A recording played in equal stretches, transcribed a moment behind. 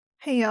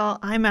Hey y'all,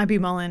 I'm Abby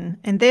Mullen,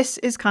 and this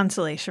is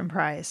Consolation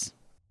Prize.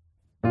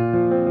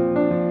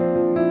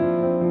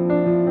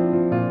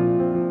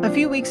 A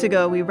few weeks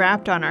ago, we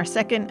wrapped on our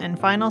second and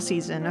final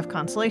season of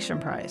Consolation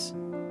Prize.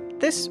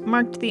 This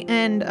marked the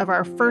end of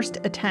our first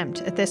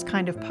attempt at this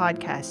kind of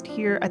podcast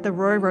here at the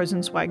Roy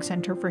Rosenzweig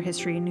Center for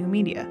History and New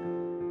Media.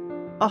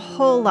 A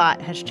whole lot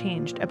has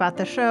changed about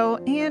the show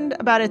and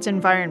about its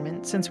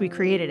environment since we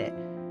created it.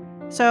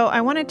 So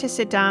I wanted to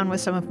sit down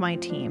with some of my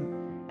team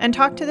and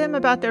talk to them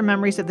about their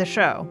memories of the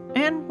show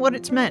and what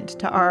it's meant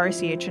to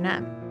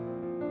RRCH&M.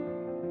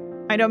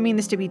 I don't mean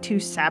this to be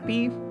too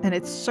sappy, and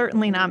it's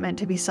certainly not meant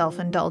to be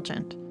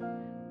self-indulgent.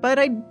 But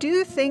I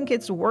do think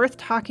it's worth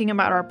talking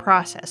about our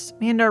process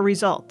and our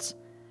results,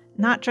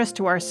 not just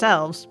to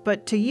ourselves,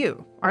 but to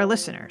you, our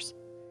listeners.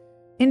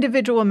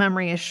 Individual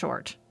memory is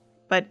short,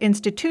 but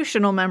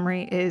institutional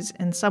memory is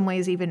in some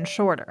ways even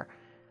shorter.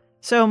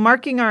 So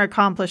marking our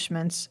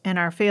accomplishments and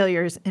our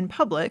failures in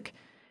public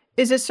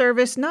is a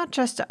service not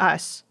just to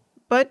us,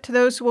 but to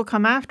those who will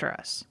come after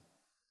us.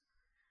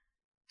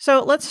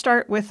 So let's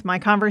start with my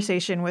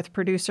conversation with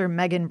producer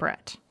Megan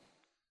Brett.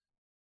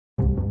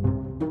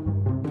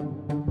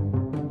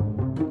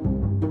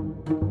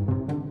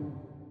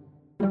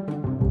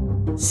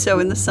 So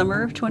in the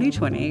summer of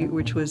 2020,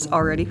 which was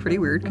already pretty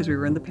weird because we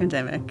were in the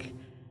pandemic,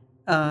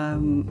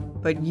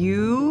 but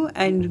you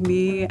and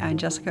me and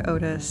Jessica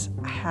Otis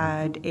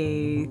had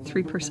a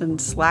 3-person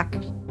Slack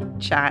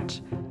chat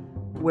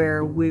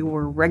where we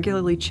were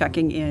regularly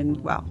checking in.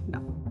 Well, no,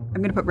 I'm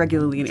going to put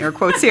regularly in air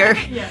quotes here.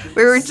 Yeah,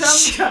 we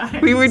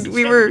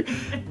were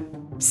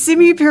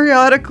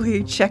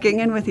semi-periodically checking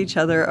in with each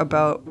other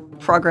about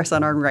progress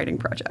on our writing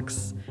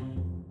projects,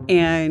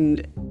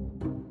 and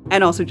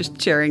also just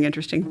sharing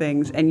interesting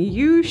things. And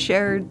you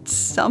shared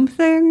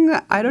something,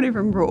 I don't even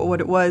remember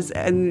what it was,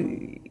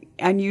 and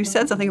you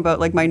said something about,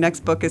 like, my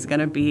next book is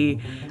going to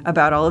be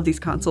about all of these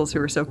consuls who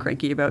are so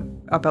cranky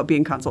about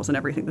being consuls and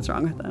everything that's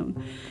wrong with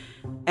them.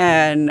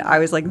 And I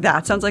was like,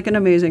 that sounds like an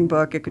amazing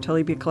book. It could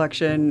totally be a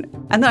collection.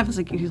 And then I was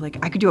like,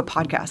 I could do a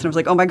podcast. And I was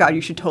like, oh my God,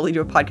 you should totally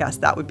do a podcast.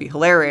 That would be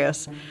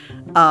hilarious.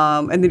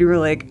 And then you were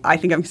like, I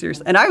think I'm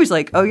serious. And I was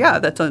like, oh yeah,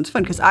 that sounds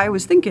fun. Because I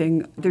was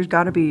thinking there's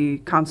got to be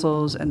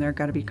consuls, and there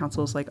got to be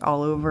consuls like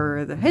all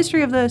over the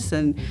history of this.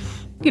 And,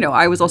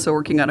 I was also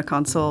working on a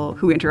consul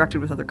who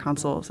interacted with other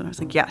consuls. And I was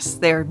like, yes,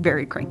 they're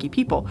very cranky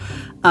people.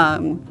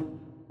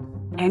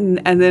 And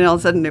then all of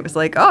a sudden it was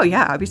like, oh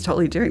yeah, Abby's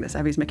totally doing this.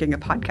 Abby's making a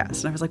podcast.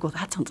 And I was like, well,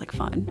 that sounds like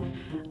fun.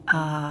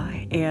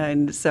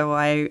 And so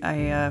I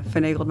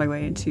finagled my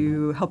way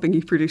into helping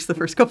you produce the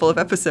first couple of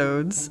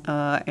episodes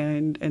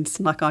and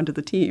snuck onto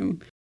the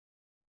team.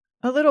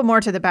 A little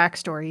more to the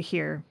backstory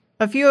here.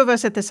 A few of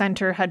us at the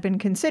center had been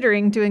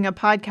considering doing a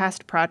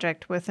podcast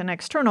project with an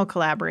external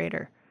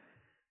collaborator.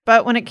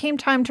 But when it came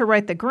time to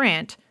write the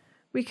grant,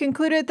 we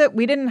concluded that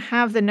we didn't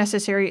have the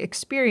necessary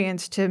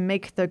experience to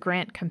make the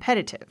grant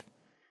competitive.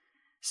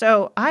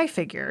 So I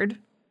figured,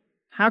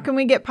 how can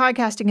we get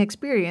podcasting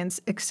experience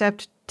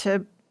except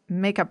to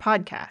make a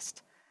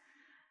podcast?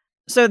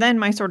 So then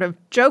my sort of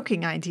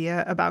joking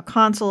idea about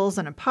consuls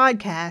and a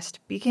podcast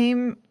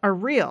became a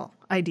real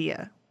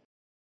idea.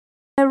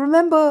 I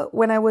remember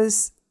when I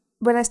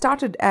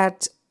started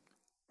at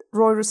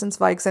Roy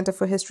Rosenzweig Center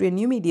for History and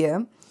New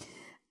Media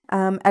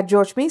at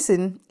George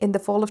Mason in the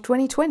fall of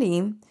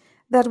 2020,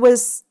 that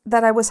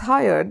I was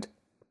hired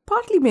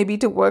partly maybe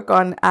to work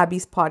on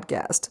Abby's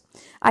podcast.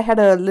 I had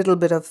a little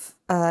bit of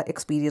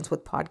experience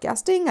with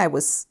podcasting. I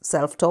was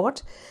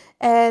self-taught,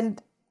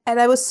 and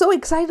I was so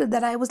excited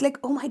that I was like,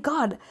 oh my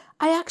God,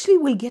 I actually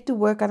will get to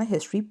work on a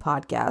history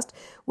podcast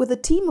with a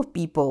team of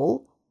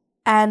people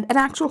and an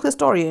actual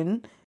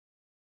historian.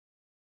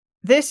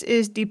 This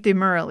is Deepthi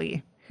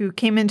Murali, who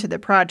came into the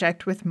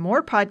project with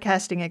more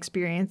podcasting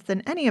experience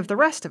than any of the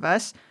rest of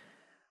us,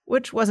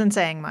 which wasn't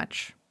saying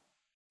much.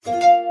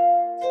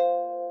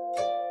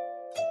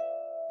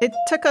 It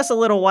took us a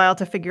little while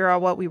to figure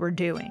out what we were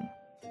doing.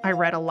 I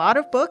read a lot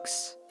of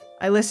books,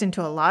 I listened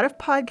to a lot of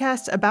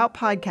podcasts about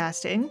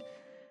podcasting,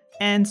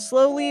 and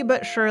slowly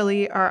but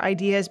surely our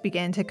ideas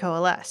began to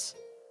coalesce.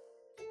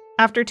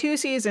 After 2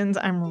 seasons,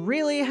 I'm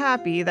really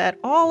happy that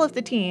all of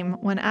the team,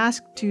 when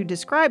asked to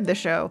describe the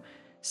show,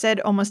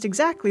 said almost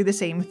exactly the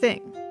same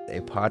thing.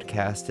 A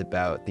podcast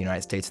about the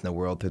United States and the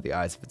world through the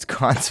eyes of its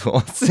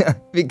consuls,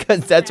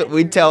 because that's what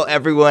we tell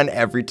everyone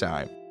every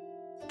time.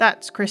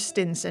 That's Chris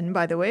Stinson,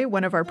 by the way,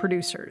 one of our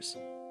producers.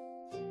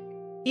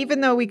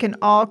 Even though we can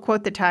all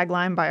quote the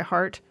tagline by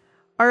heart,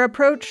 our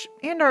approach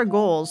and our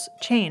goals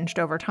changed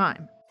over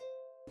time.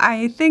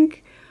 I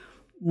think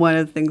one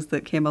of the things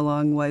that came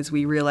along was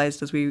we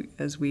realized as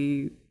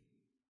we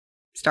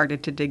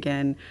started to dig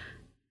in,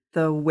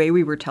 the way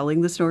we were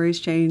telling the stories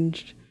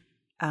changed.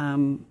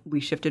 We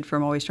shifted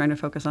from always trying to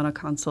focus on a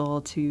consul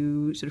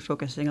to sort of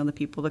focusing on the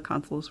people the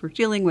consuls were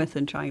dealing with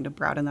and trying to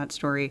broaden that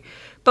story,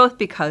 both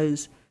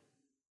because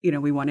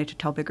we wanted to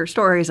tell bigger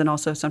stories, and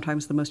also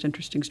sometimes the most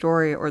interesting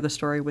story or the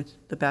story with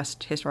the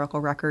best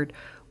historical record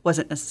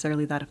wasn't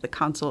necessarily that of the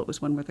consul. It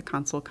was one where the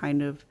consul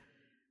kind of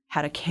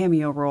had a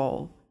cameo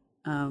role.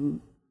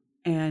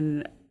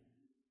 And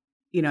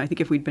I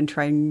think if we'd been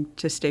trying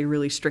to stay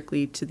really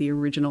strictly to the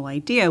original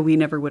idea, we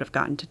never would have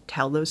gotten to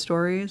tell those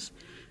stories.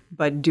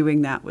 But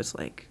doing that was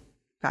like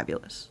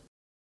fabulous.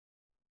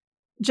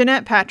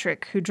 Jeanette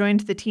Patrick, who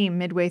joined the team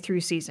midway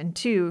through season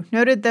 2,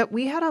 noted that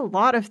we had a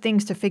lot of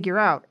things to figure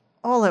out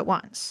all at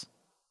once.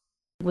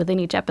 Within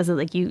each episode,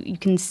 like you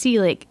can see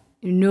like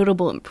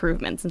notable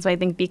improvements. And so I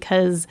think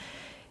because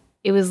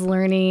it was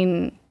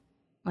learning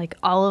like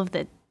all of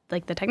the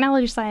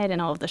technology side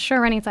and all of the show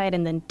running side,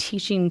 and then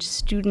teaching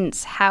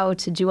students how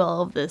to do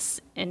all of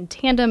this in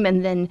tandem,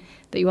 and then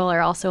that you all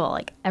are also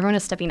like everyone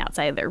is stepping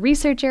outside of their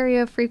research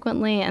area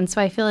frequently. And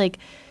so I feel like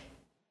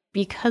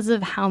because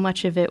of how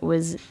much of it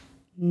was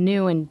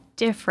new and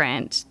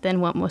different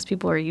than what most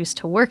people are used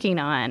to working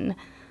on,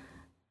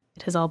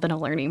 it has all been a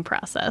learning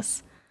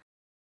process.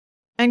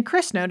 And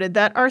Chris noted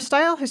that our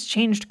style has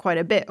changed quite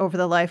a bit over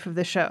the life of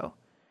the show,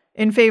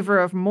 in favor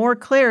of more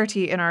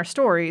clarity in our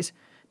stories,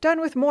 done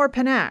with more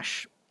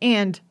panache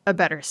and a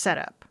better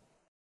setup.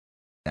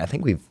 I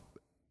think we've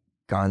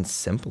gone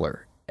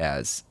simpler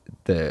as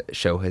the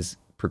show has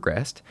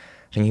progressed.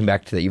 Thinking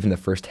back to even the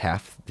first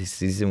half of the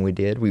season we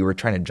did, we were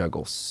trying to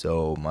juggle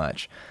so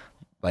much.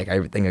 Like, I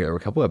think there were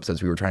a couple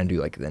episodes we were trying to do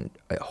like the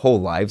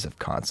whole lives of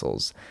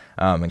consuls,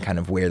 and kind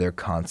of where their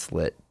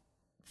consulate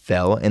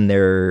fell in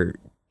their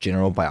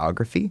general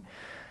biography.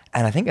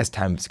 And I think as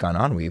time's gone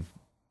on, we've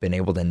been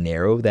able to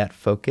narrow that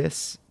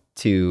focus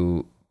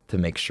to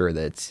make sure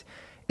that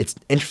it's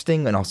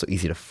interesting and also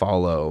easy to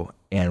follow,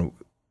 and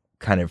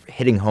kind of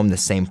hitting home the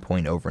same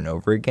point over and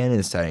over again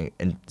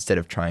instead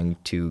of trying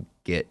to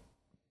get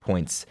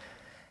points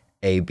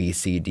A, B,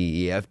 C,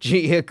 D, E, F,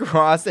 G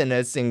across in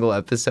a single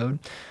episode.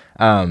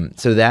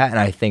 So that, and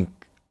I think,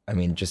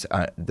 just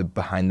the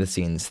behind the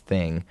scenes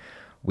thing,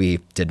 we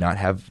did not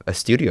have a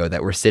studio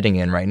that we're sitting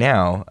in right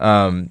now.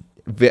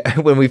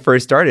 When we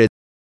first started.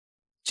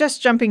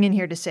 Just jumping in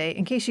here to say,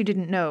 in case you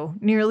didn't know,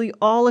 nearly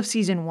all of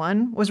season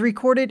 1 was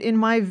recorded in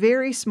my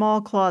very small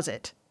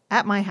closet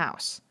at my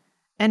house.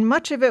 And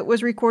much of it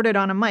was recorded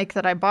on a mic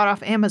that I bought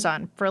off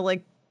Amazon for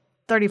like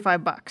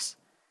 $35.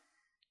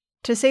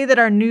 To say that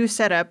our new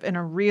setup in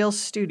a real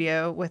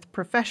studio with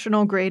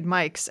professional grade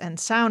mics and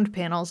sound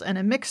panels and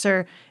a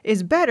mixer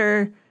is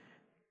better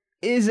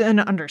is an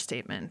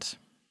understatement.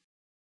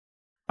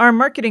 Our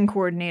marketing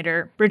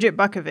coordinator, Bridget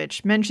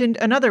Bukovich, mentioned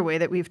another way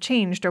that we've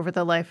changed over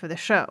the life of the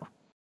show.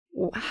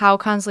 How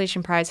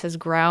Constellation Prize has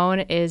grown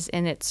is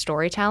in its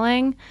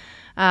storytelling,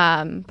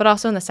 but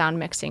also in the sound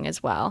mixing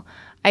as well.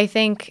 I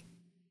think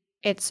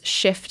it's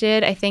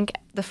shifted. I think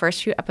the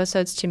first few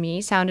episodes to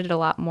me sounded a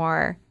lot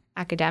more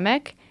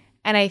academic,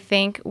 and I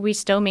think we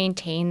still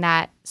maintain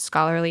that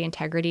scholarly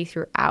integrity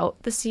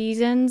throughout the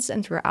seasons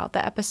and throughout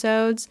the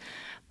episodes,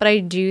 but I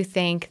do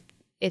think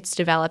it's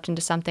developed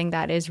into something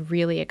that is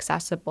really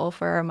accessible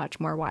for a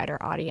much more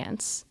wider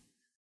audience.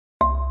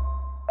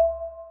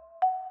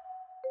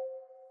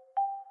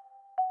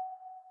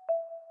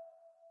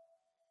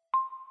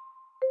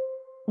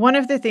 One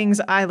of the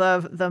things I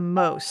love the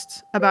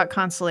most about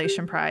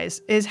Constellation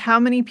Prize is how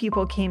many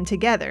people came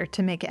together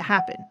to make it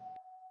happen.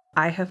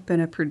 I have been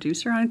a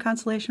producer on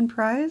Constellation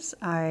Prize.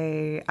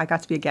 I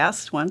got to be a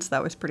guest once.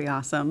 That was pretty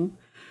awesome.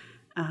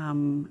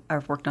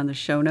 I've worked on the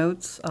show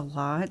notes a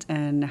lot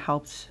and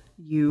helped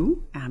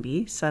you,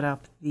 Abby, set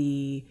up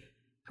the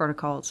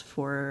protocols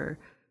for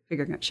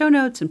figuring out show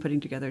notes and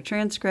putting together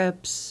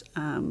transcripts,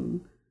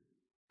 and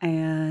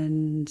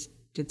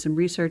did some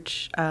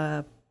research,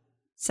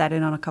 sat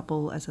in on a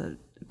couple as a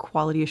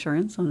quality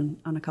assurance on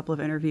a couple of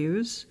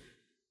interviews.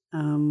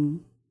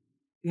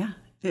 Yeah,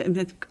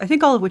 I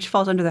think all of which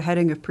falls under the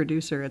heading of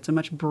producer. It's a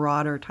much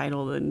broader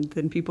title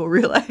than people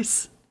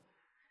realize.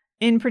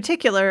 In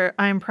particular,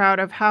 I'm proud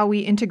of how we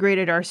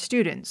integrated our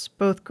students,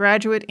 both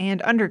graduate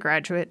and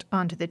undergraduate,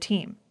 onto the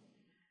team.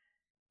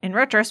 In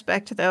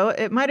retrospect, though,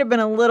 it might have been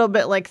a little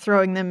bit like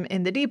throwing them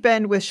in the deep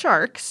end with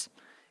sharks.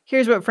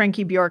 Here's what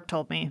Frankie Bjork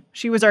told me.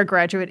 She was our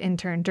graduate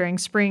intern during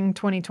spring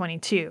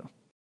 2022.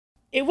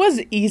 It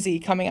was easy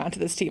coming onto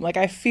this team. Like,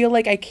 I feel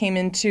like I came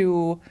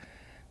into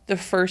the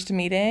first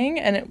meeting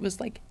and it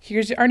was like,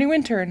 here's our new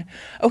intern.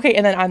 Okay,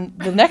 and then on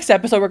the next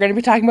episode, we're going to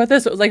be talking about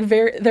this. It was like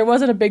there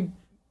wasn't a big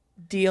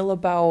deal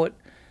about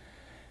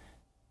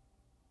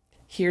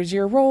here's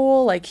your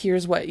role, like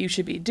here's what you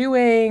should be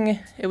doing.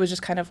 It was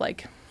just kind of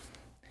like,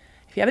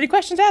 if you have any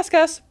questions, ask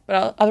us.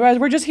 But otherwise,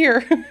 we're just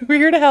here. We're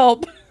here to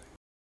help.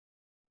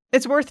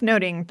 It's worth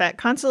noting that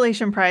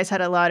Constellation Prize had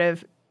a lot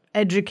of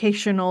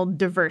educational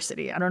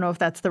diversity. I don't know if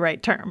that's the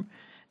right term.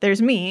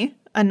 There's me,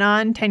 a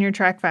non-tenure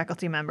track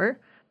faculty member,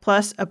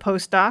 plus a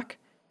postdoc,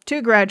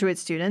 2 graduate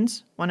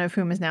students, one of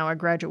whom is now a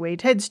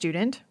graduated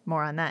student,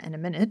 more on that in a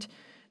minute,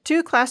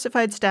 2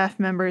 classified staff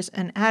members,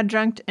 an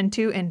adjunct, and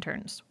 2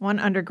 interns, 1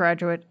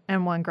 undergraduate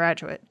and 1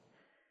 graduate.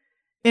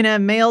 In a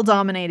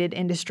male-dominated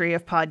industry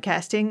of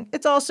podcasting,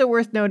 it's also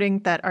worth noting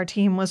that our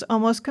team was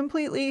almost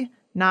completely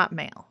not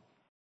male.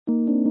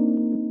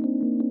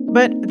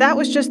 But that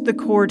was just the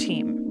core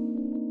team.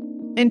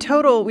 In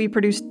total, we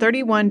produced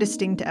 31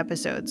 distinct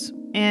episodes,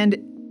 and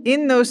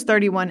In those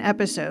 31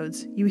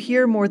 episodes, you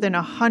hear more than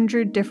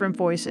 100 different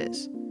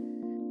voices.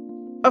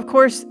 Of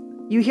course,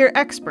 you hear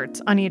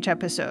experts on each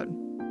episode,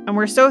 and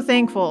we're so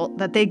thankful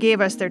that they gave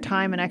us their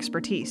time and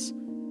expertise.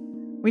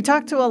 We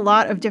talked to a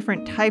lot of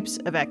different types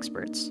of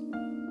experts.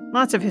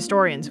 Lots of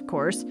historians, of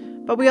course,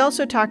 but we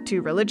also talked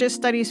to religious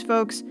studies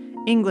folks,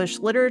 English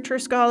literature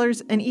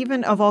scholars, and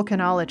even a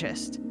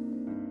volcanologist.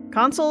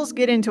 Consuls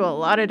get into a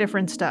lot of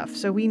different stuff,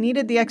 so we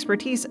needed the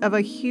expertise of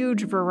a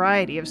huge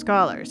variety of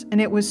scholars,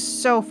 and it was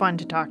so fun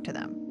to talk to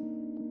them.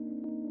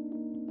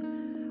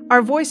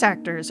 Our voice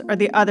actors are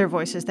the other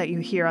voices that you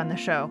hear on the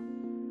show.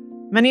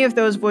 Many of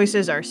those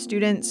voices are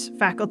students,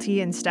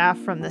 faculty, and staff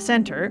from the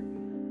center.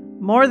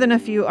 More than a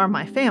few are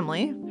my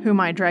family, whom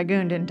I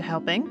dragooned into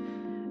helping,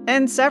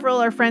 and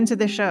several are friends of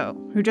the show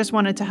who just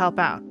wanted to help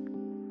out.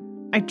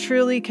 I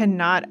truly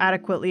cannot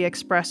adequately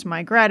express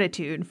my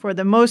gratitude for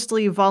the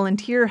mostly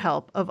volunteer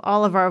help of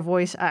all of our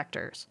voice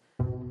actors.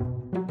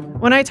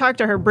 When I talked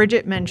to her,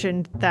 Bridget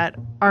mentioned that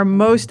our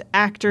most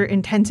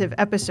actor-intensive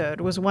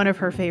episode was one of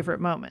her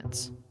favorite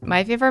moments.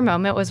 My favorite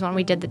moment was when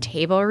we did the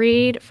table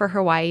read for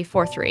Hawaii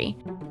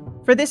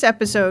 4-3. For this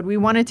episode, we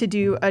wanted to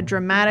do a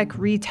dramatic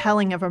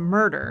retelling of a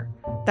murder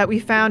that we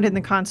found in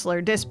the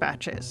consular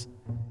dispatches.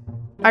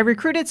 I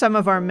recruited some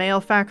of our male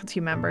faculty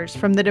members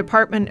from the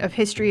Department of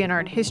History and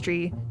Art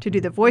History to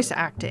do the voice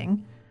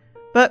acting,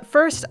 but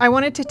first I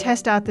wanted to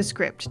test out the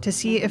script to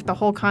see if the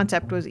whole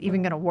concept was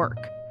even going to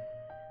work.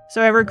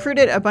 So I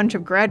recruited a bunch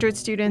of graduate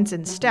students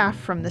and staff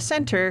from the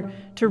center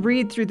to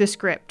read through the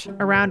script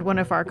around one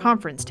of our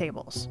conference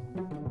tables.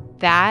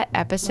 That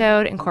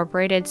episode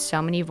incorporated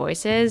so many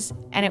voices,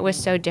 and it was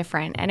so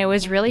different, and it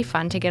was really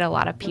fun to get a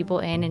lot of people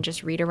in and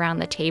just read around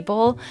the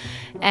table.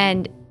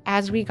 And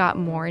as we got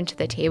more into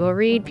the table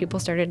read, people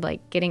started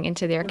getting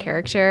into their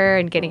character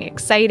and getting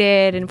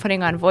excited and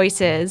putting on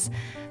voices.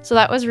 So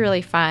that was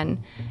really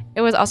fun.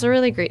 It was also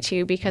really great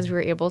too because we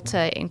were able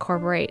to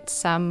incorporate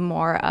some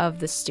more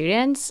of the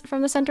students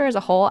from the center as a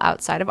whole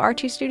outside of our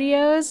two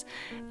studios.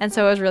 And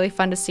so it was really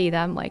fun to see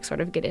them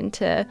sort of get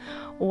into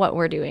what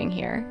we're doing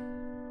here.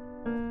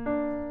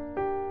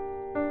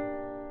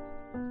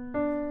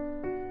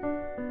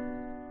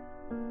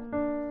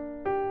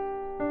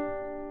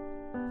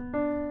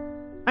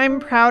 I'm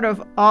proud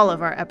of all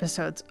of our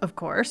episodes, of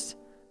course,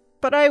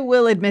 but I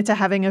will admit to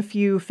having a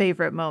few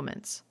favorite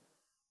moments.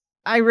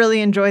 I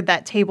really enjoyed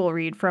that table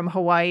read from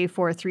Hawaii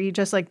 4-3,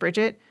 just like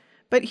Bridget,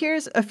 but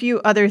here's a few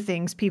other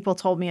things people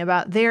told me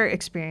about their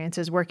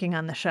experiences working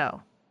on the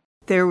show.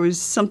 There was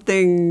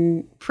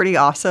something pretty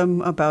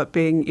awesome about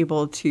being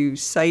able to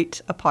cite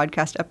a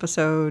podcast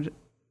episode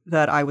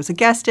that I was a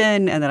guest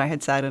in and that I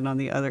had sat in on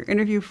the other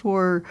interview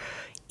for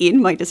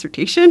in my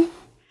dissertation.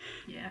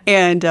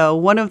 And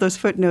one of those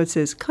footnotes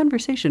is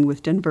conversation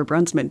with Denver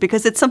Brunsman,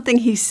 because it's something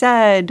he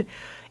said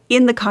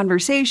in the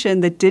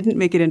conversation that didn't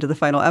make it into the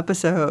final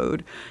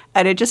episode.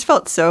 And it just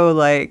felt so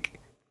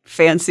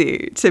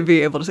fancy to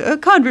be able to say a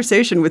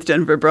conversation with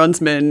Denver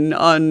Brunsman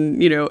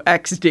on,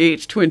 X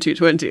date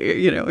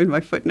 2020, in my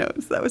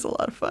footnotes. That was a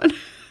lot of fun.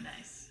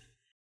 Nice.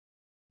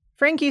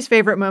 Frankie's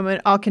favorite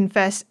moment, I'll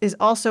confess, is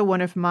also one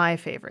of my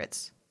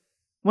favorites.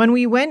 When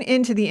we went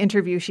into the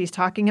interview she's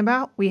talking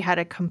about, we had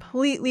a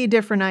completely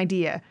different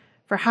idea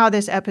for how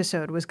this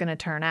episode was going to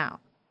turn out.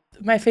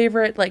 My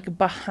favorite,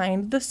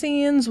 behind the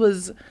scenes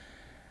was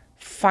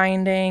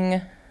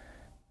finding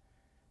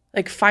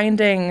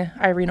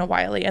Irina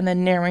Wiley and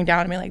then narrowing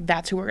down and being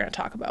that's who we're going to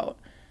talk about.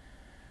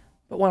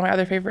 But one of my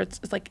other favorites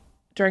is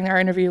during our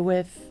interview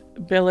with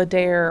Bill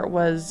Adair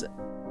was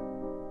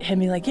him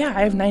being yeah,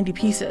 I have 90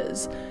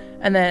 pieces.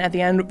 And then at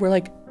the end,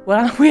 we're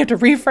well, we have to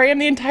reframe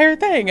the entire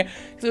thing.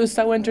 Because it was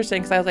so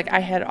interesting because I was I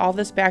had all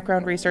this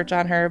background research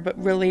on her,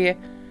 but really,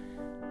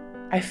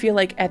 I feel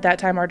at that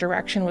time our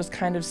direction was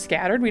kind of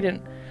scattered.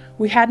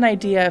 We had an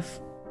idea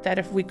that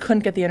if we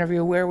couldn't get the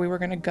interview, where we were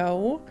going to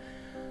go.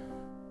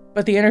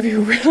 But the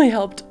interview really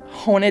helped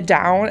hone it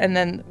down. And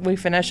then we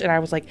finished and I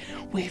was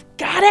we've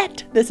got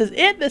it. This is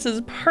it. This is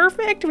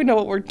perfect. We know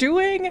what we're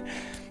doing.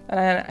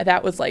 And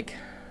that was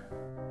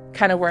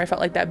kind of where I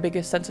felt that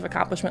biggest sense of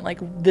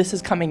accomplishment, this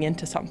is coming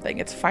into something.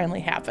 It's finally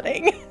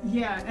happening.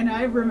 Yeah, and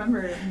I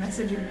remember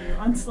messaging you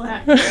on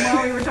Slack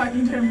while we were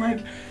talking to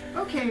him,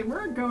 okay,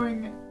 we're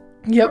going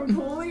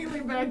completely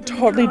back to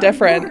totally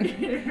different.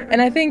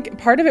 And I think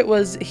part of it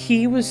was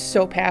he was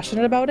so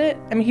passionate about it.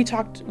 I mean, he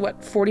talked,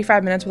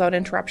 45 minutes without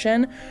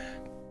interruption,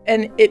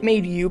 and it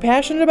made you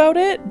passionate about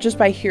it just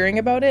by hearing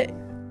about it.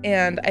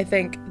 And I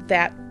think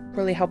that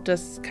really helped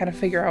us kind of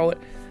figure out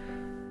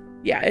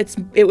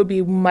it would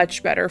be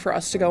much better for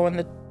us to go in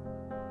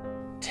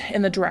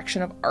the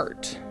direction of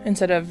art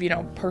instead of,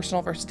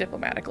 personal versus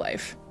diplomatic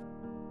life.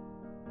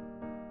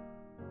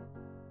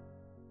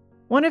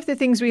 One of the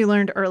things we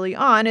learned early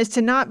on is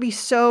to not be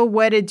so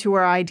wedded to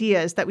our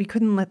ideas that we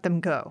couldn't let them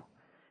go.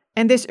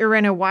 And this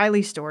Irina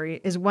Wiley story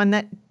is one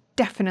that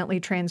definitely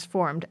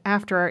transformed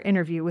after our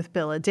interview with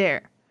Bill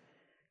Adair.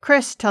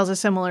 Chris tells a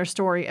similar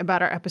story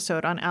about our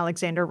episode on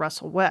Alexander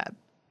Russell Webb.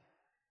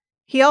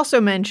 He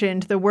also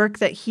mentioned the work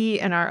that he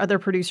and our other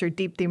producer,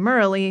 Deepthi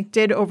Murali,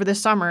 did over the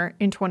summer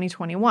in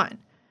 2021,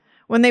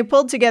 when they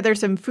pulled together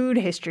some food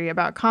history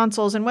about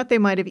consoles and what they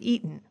might have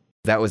eaten.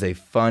 That was a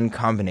fun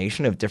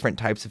combination of different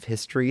types of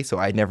history. So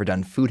I'd never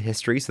done food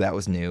history, so that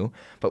was new.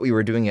 But we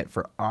were doing it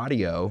for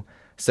audio.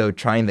 So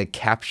trying to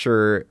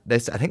capture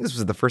this, I think this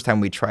was the first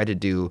time we tried to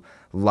do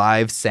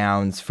live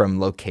sounds from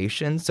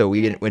locations. So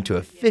we went to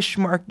a fish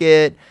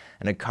market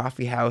and a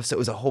coffee house. So it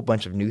was a whole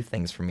bunch of new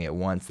things for me at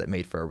once that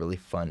made for a really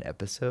fun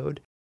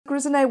episode.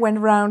 Chris and I went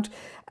around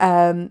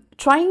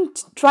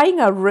trying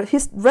our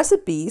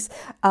recipes,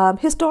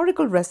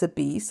 historical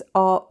recipes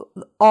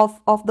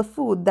of the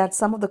food that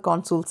some of the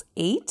consuls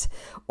ate,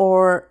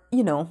 or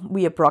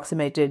we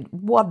approximated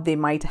what they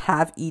might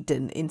have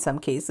eaten in some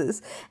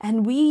cases,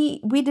 and we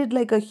did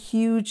like a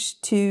huge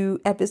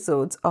 2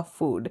 episodes of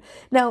food.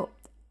 Now,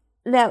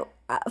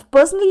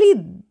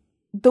 personally,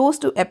 those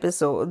 2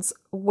 episodes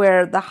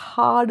were the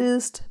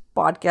hardest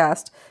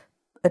podcast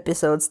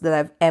episodes that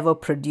I've ever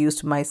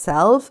produced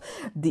myself.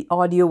 The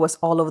audio was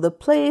all over the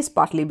place,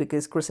 partly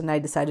because Chris and I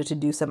decided to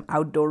do some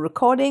outdoor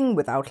recording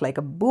without like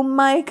a boom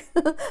mic.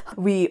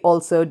 We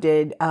also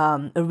did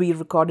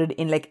re-recorded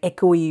in like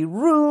echoey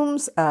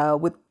rooms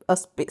with a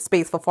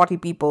space for 40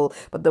 people,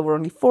 but there were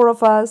only 4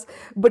 of us.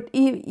 But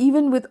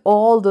even with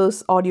all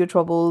those audio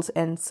troubles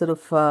and sort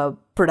of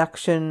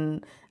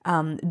production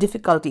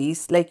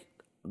difficulties, like,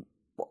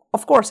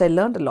 of course I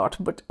learned a lot,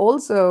 but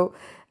also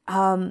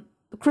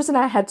Chris and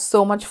I had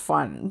so much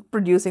fun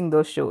producing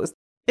those shows.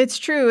 It's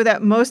true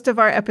that most of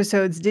our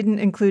episodes didn't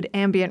include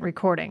ambient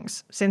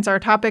recordings, since our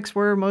topics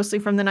were mostly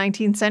from the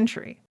 19th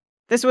century.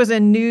 This was a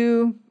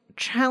new,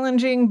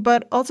 challenging,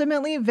 but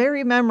ultimately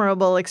very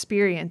memorable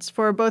experience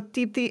for both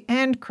Deepthi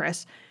and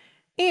Chris,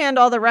 and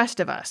all the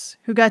rest of us,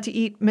 who got to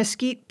eat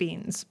mesquite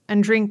beans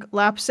and drink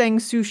Lapsang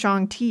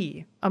Souchong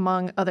tea,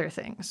 among other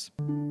things.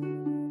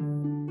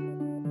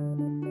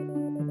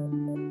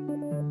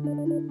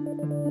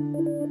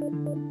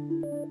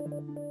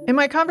 In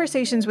my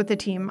conversations with the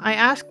team, I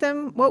asked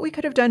them what we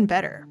could have done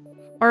better,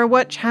 or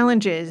what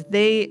challenges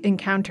they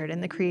encountered in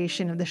the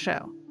creation of the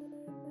show.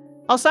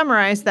 I'll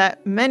summarize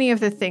that many of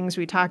the things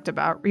we talked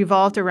about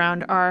revolved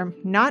around our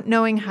not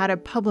knowing how to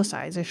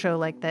publicize a show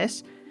like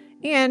this,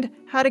 and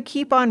how to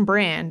keep on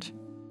brand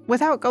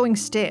without going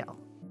stale.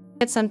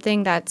 It's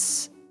something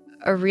that's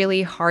a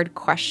really hard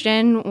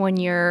question when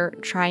you're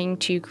trying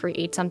to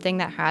create something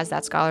that has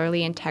that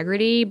scholarly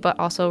integrity, but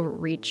also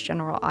reach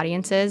general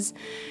audiences.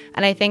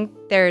 And I think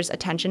there's a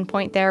tension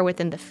point there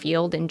within the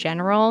field in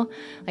general.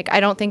 Like, I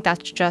don't think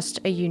that's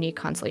just a unique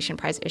Consolation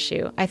Prize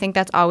issue. I think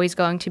that's always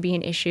going to be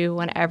an issue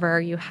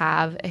whenever you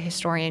have a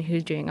historian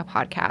who's doing a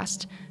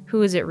podcast.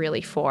 Who is it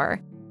really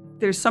for?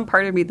 There's some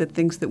part of me that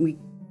thinks that we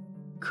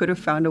could have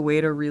found a way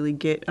to really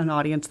get an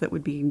audience that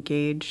would be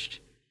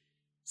engaged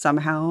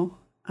somehow.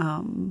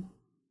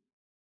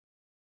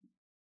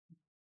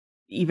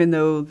 Even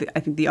though I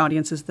think the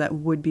audiences that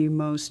would be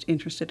most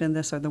interested in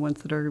this are the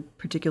ones that are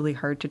particularly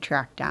hard to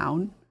track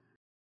down.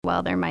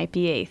 While there might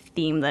be a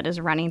theme that is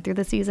running through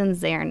the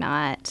seasons,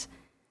 it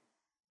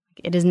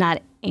is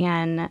not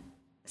an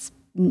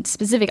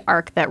specific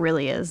arc that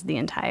really is the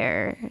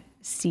entire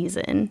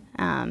season.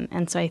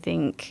 And so I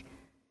think,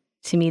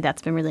 to me,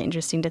 that's been really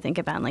interesting to think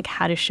about, like,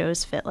 how do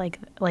shows fit like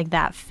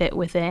that fit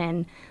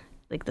within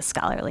like the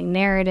scholarly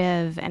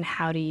narrative, and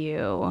how do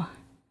you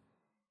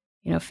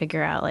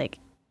figure out, like,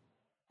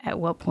 at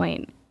what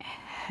point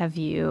have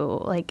you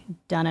like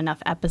done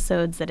enough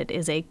episodes that it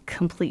is a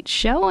complete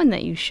show and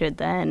that you should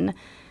then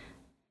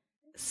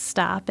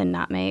stop and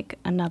not make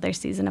another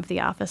season of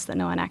The Office that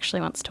no one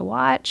actually wants to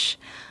watch.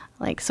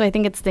 Like, so I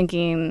think it's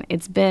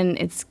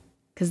because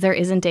there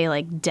isn't a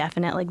like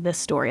definite like this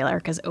story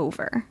arc is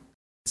over.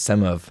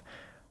 Some of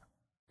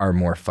our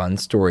more fun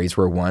stories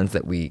were ones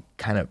that we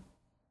kind of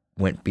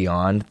went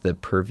beyond the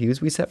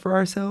purviews we set for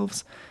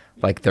ourselves.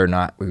 Like,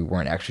 we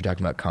weren't actually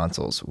talking about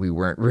consoles. We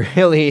weren't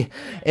really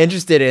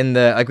interested in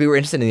we were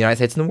interested in the United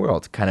States and the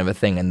world kind of a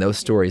thing, and those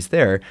stories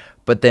there.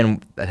 But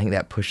then I think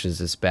that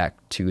pushes us back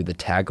to the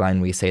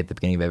tagline we say at the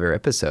beginning of every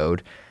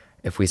episode.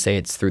 If we say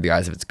it's through the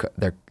eyes of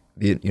the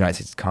United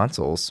States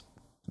consoles,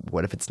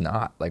 what if it's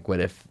not? Like, what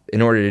if,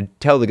 in order to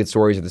tell the good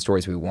stories or the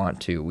stories we want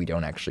to, we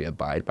don't actually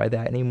abide by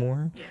that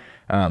anymore?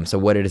 Yeah. So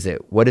what is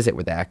it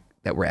with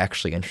that we're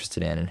actually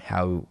interested in, and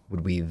how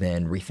would we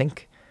then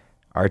rethink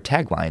our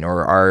tagline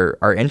or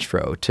our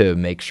intro to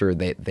make sure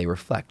they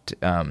reflect?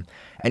 And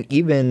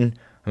even,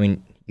 I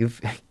mean,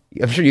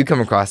 I'm sure you come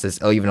across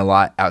this even a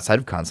lot outside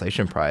of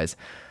Consolation Prize.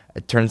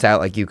 It turns out,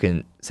 like, you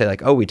can say,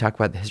 like, oh, we talk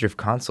about the history of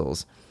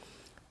consoles.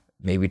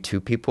 Maybe 2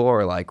 people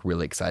are like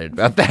really excited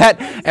about that.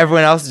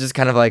 Everyone else is just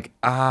kind of like,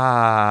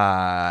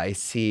 I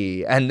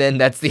see. And then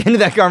that's the end of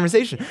that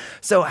conversation.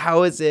 So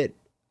how is it,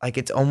 like,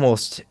 it's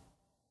almost,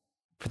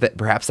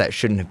 perhaps that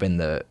shouldn't have been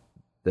the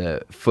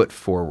foot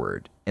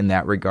forward in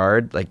that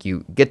regard. Like,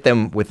 you get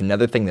them with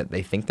another thing that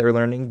they think they're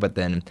learning, but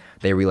then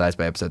they realize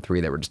by episode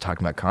 3 that we're just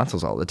talking about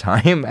consoles all the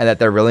time and that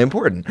they're really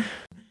important.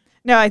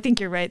 No, I think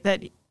you're right.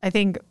 That I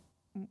think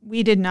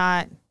we did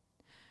not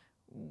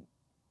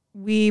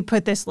we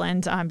put this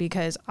lens on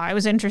because I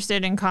was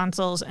interested in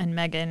consoles, and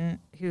Megan,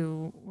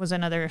 who was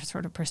another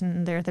sort of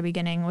person there at the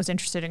beginning, was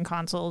interested in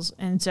consoles.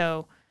 And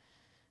so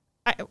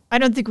I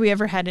don't think we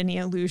ever had any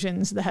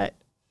illusions that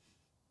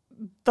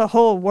the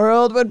whole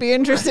world would be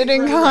interested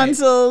in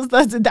consoles.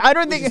 That's I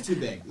don't think it's too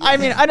big. I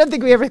mean, I don't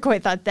think we ever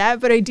quite thought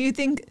that, but I do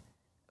think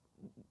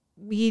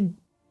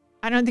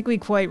I don't think we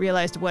quite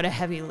realized what a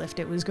heavy lift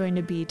it was going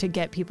to be to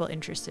get people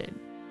interested.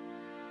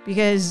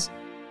 Because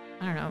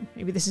I don't know,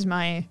 maybe this is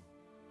my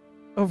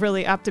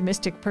overly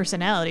optimistic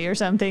personality or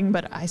something,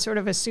 but I sort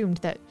of assumed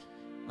that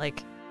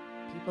like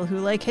people who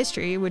like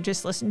history would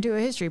just listen to a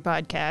history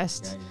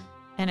podcast. Yeah.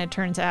 And it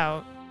turns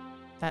out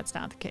that's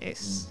not the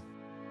case.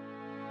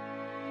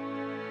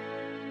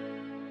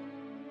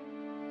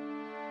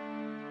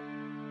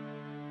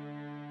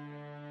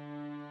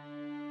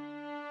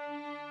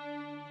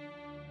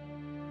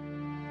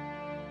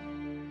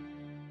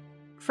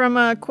 From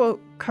a,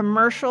 quote,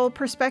 commercial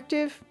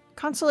perspective,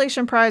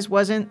 Consolation Prize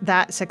wasn't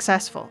that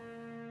successful.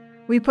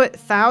 We put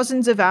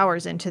thousands of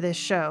hours into this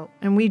show,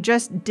 and we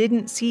just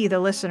didn't see the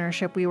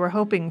listenership we were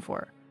hoping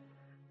for.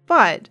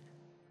 But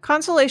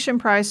Consolation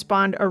Prize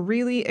spawned a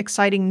really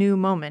exciting new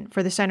moment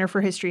for the Center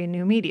for History and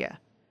New Media.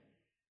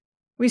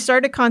 We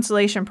started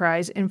Consolation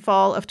Prize in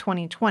fall of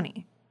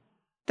 2020.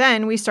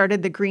 Then we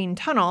started The Green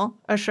Tunnel,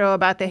 a show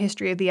about the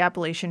history of the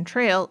Appalachian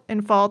Trail,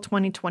 in fall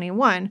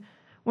 2021,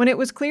 when it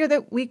was clear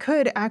that we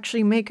could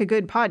actually make a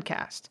good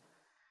podcast.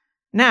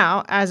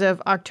 Now, as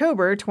of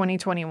October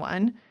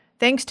 2021,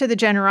 thanks to the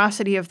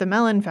generosity of the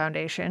Mellon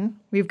Foundation,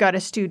 we've got a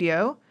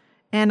studio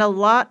and a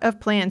lot of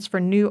plans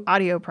for new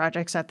audio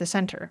projects at the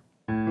center.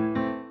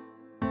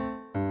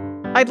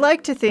 I'd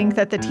like to think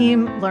that the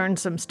team learned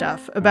some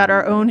stuff about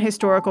our own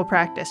historical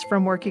practice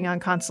from working on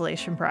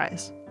Consolation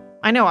Prize.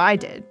 I know I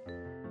did.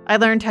 I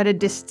learned how to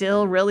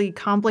distill really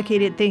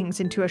complicated things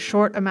into a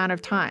short amount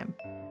of time.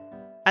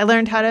 I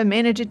learned how to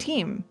manage a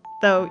team,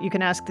 though you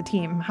can ask the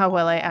team how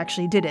well I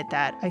actually did at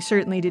that. I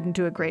certainly didn't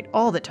do it great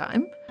all the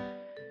time.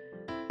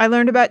 I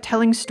learned about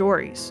telling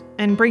stories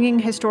and bringing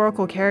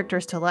historical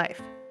characters to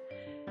life.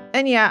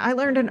 And yeah, I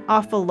learned an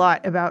awful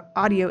lot about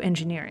audio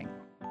engineering.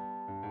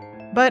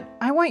 But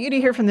I want you to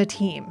hear from the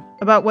team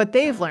about what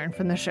they've learned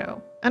from the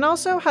show, and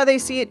also how they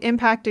see it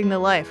impacting the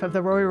life of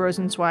the Roy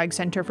Rosenzweig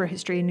Center for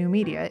History and New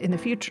Media in the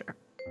future.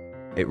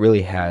 It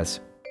really has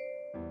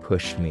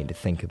pushed me to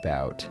think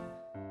about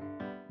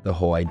the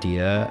whole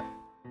idea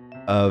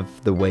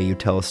of the way you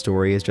tell a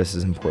story is just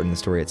as important as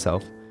the story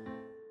itself.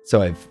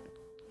 So I've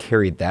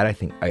carried that,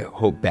 I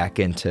hope, back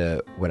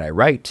into what I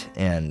write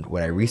and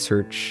what I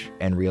research,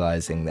 and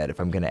realizing that if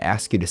I'm going to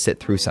ask you to sit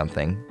through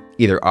something,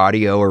 either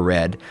audio or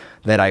read,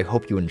 that I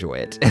hope you enjoy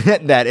it.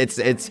 That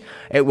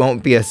it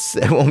won't be a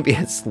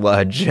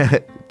sludge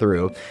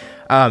through,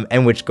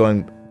 and which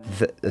going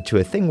to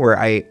a thing where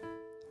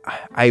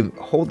I'm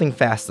holding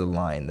fast to the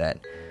line that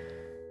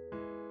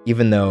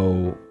even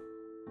though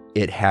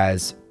it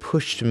has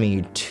pushed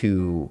me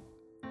to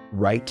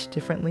write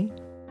differently,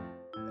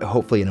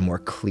 hopefully in a more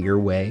clear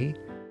way,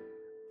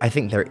 but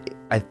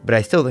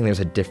I still think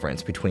there's a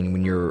difference between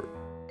when you're,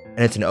 and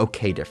it's an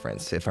okay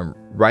difference, if I'm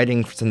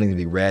writing for something to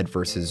be read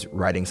versus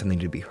writing something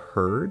to be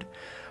heard.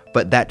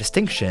 But that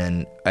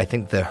distinction, I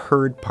think the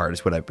heard part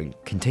is what I've been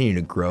continuing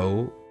to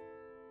grow.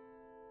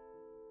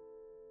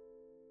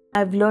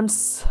 I've learned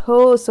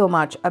so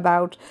much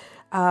about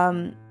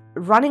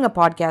running a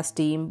podcast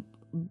team,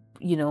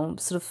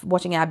 sort of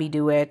watching Abby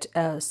do it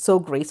so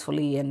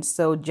gracefully and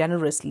so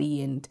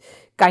generously and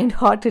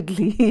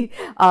kind-heartedly,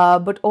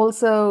 but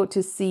also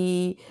to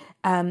see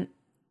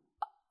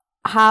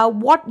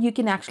what you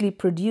can actually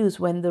produce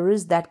when there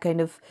is that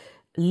kind of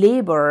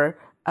labor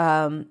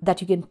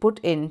that you can put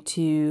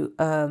into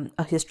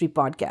a history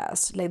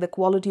podcast, like the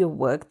quality of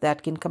work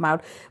that can come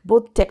out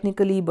both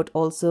technically but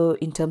also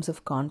in terms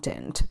of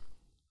content.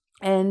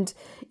 And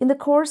in the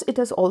course, it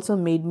has also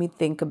made me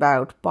think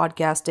about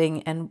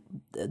podcasting and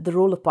the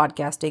role of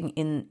podcasting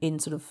in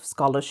sort of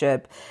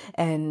scholarship,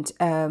 and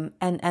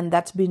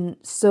that's been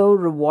so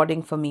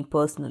rewarding for me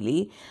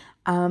personally.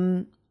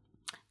 But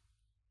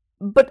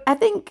I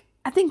think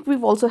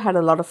we've also had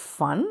a lot of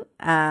fun.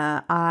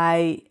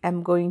 I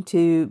am going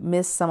to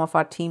miss some of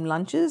our team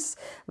lunches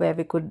where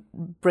we could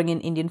bring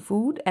in Indian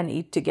food and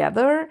eat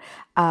together.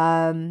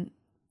 And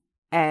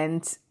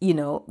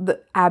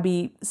the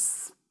Abby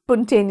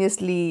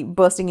spontaneously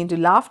bursting into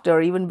laughter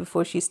even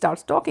before she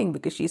starts talking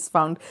because she's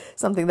found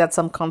something that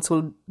some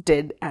console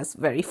did as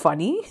very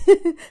funny.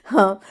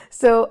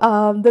 So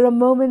there are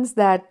moments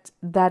that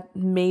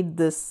made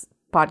this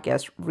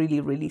podcast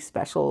really, really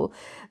special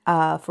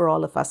for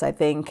all of us, I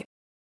think.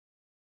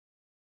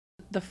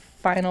 The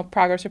final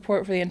progress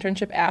report for the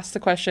internship asks the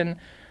question,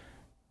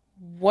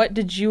 what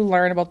did you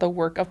learn about the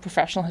work of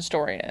professional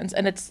historians?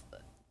 And it's,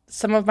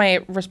 some of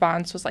my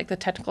response was like the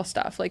technical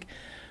stuff. Like,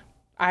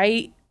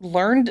 I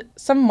learned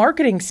some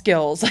marketing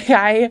skills. Like,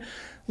 I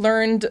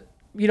learned,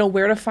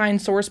 where to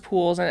find source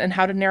pools and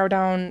how to narrow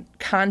down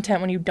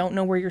content when you don't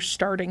know where you're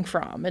starting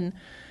from, and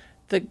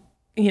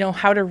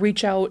how to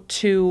reach out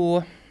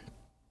to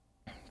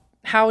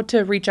how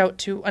to reach out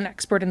to an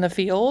expert in the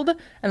field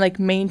and like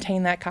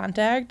maintain that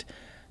contact.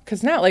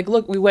 Because now, like,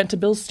 look, we went to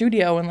Bill's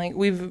studio and like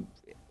we've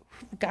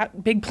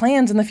got big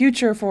plans in the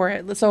future for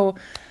it. So,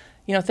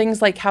 you know,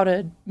 things like how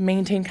to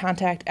maintain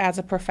contact as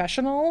a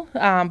professional,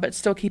 but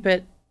still keep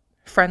it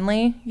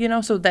friendly, you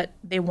know, so that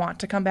they want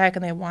to come back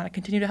and they want to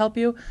continue to help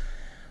you.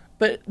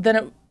 But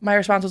then my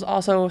response was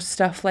also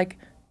stuff like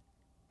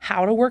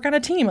how to work on a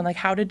team and like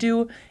how to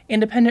do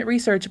independent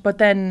research, but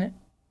then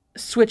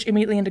switch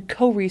immediately into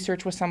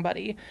co-research with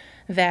somebody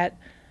that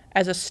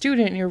as a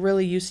student, you're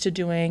really used to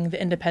doing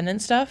the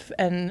independent stuff.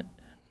 And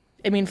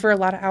I mean, for a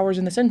lot of hours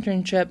in this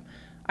internship,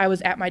 I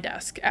was at my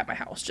desk at my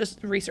house just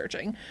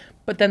researching.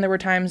 But then there were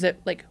times that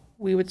like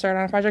we would start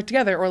on a project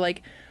together, or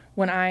like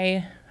when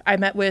I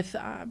met with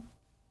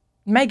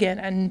Megan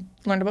and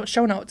learned about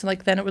show notes, and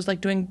like then it was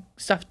like doing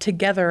stuff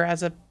together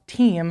as a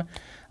team,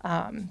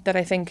 that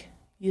I think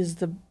is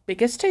the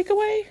biggest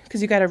takeaway,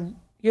 because you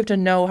have to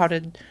know how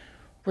to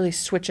really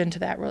switch into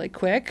that really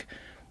quick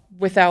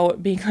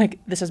without being like,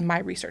 this is my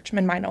research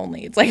and mine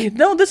only. It's like,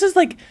 no, this is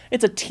like,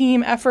 it's a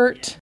team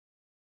effort.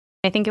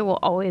 I think it will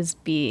always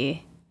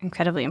be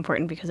incredibly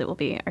important because it will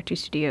be R2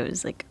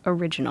 Studios' like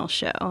original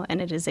show, and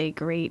it is a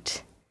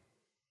great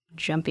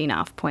jumping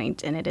off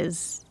point, and it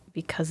is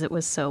because it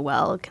was so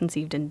well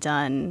conceived and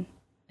done,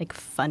 like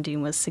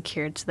funding was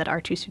secured so that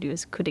R2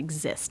 Studios could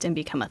exist and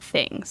become a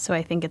thing. So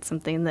I think it's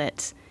something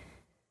that,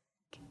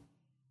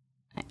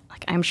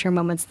 like, I'm sure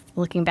moments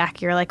looking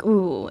back you're like,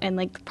 ooh, and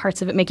like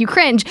parts of it make you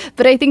cringe,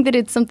 but I think that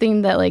it's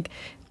something that like,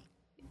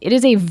 it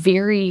is a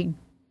very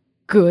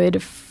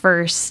good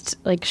first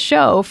like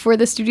show for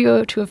the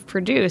studio to have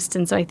produced.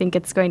 And so I think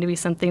it's going to be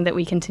something that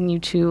we continue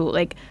to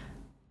like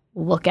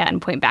look at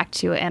and point back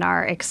to and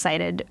are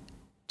excited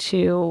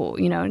to,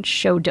 you know,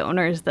 show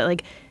donors that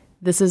like,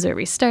 this is where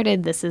we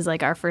started. This is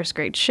like our first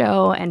great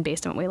show. And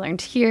based on what we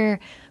learned here,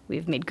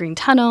 we've made Green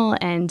Tunnel,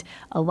 and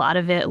a lot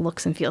of it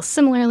looks and feels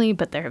similarly,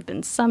 but there have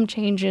been some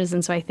changes.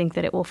 And so I think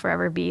that it will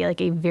forever be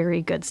like a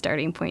very good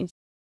starting point.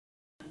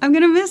 I'm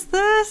going to miss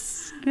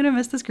this. I'm going to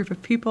miss this group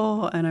of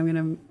people, and I'm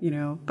going to, you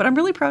know, but I'm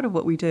really proud of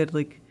what we did.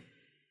 Like,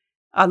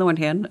 on the one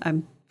hand,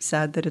 I'm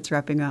sad that it's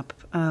wrapping up.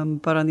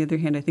 But on the other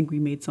hand, I think we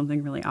made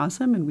something really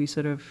awesome, and we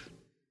sort of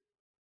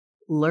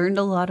learned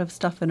a lot of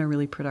stuff in a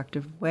really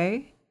productive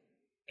way.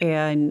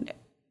 And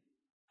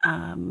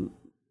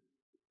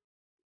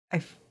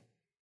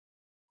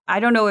I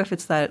don't know if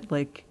it's that,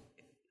 like,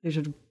 there's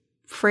a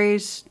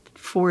phrase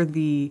for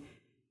the,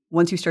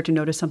 once you start to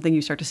notice something,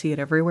 you start to see it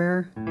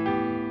everywhere.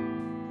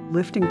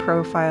 Lifting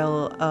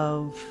profile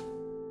of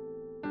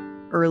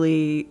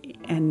early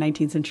and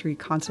 19th century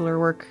consular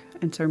work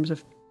in terms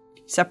of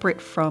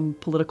separate from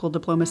political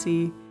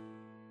diplomacy,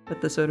 but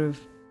the sort of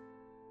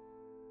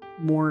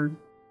more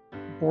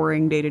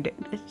boring day-to-day,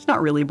 it's not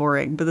really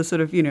boring, but the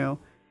sort of, you know,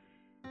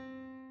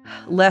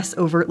 less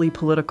overtly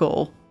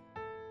political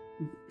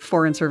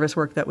foreign service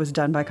work that was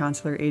done by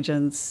consular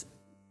agents.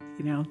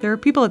 You know, there are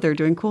people out there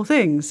doing cool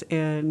things,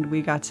 and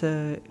we got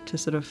to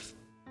sort of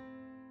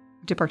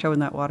dip our toe in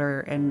that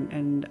water,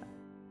 and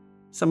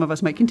some of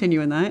us might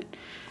continue in that,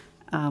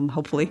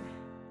 hopefully.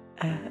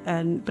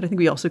 But I think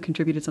we also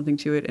contributed something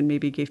to it, and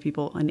maybe gave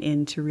people an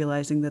in to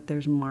realizing that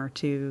there's more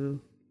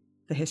to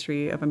the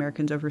history of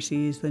Americans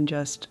overseas than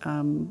just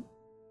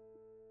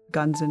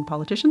guns and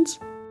politicians.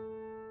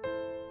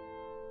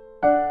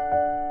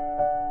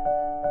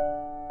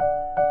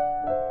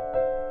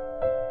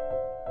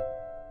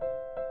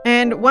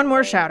 And one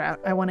more shout out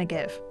I want to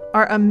give.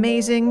 Our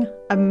amazing,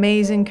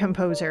 amazing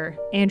composer,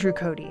 Andrew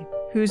Cody,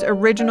 whose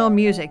original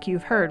music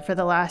you've heard for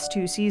the last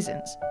 2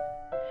 seasons.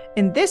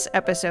 In this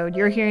episode,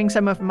 you're hearing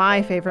some of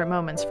my favorite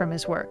moments from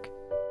his work.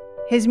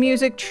 His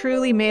music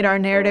truly made our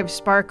narrative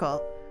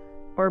sparkle,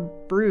 or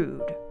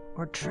brood,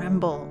 or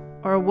tremble,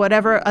 or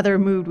whatever other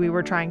mood we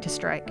were trying to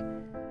strike.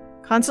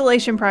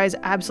 Consolation Prize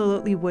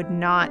absolutely would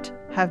not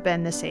have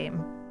been the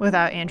same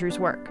without Andrew's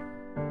work.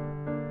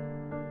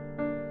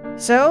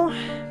 So,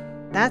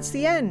 that's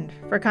the end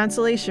for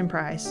Consolation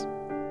Prize.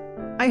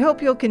 I hope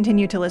you'll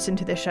continue to listen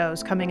to the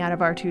shows coming out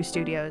of R2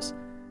 Studios.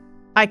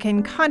 I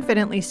can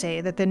confidently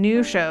say that the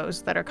new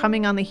shows that are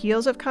coming on the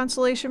heels of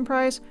Consolation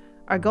Prize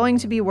are going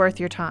to be worth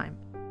your time.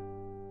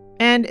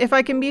 And if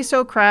I can be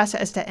so crass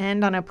as to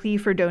end on a plea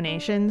for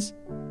donations,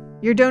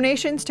 your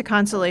donations to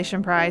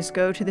Consolation Prize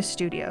go to the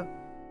studio,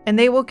 and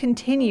they will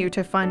continue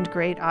to fund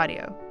great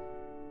audio.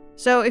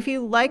 So if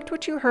you liked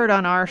what you heard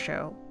on our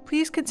show,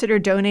 please consider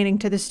donating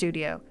to the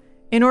studio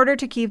in order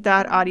to keep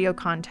that audio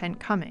content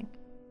coming.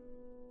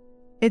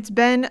 It's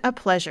been a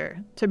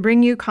pleasure to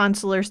bring you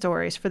consular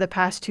stories for the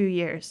past 2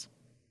 years.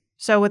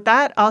 So with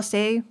that, I'll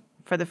say,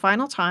 for the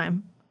final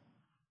time,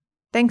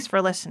 thanks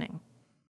for listening.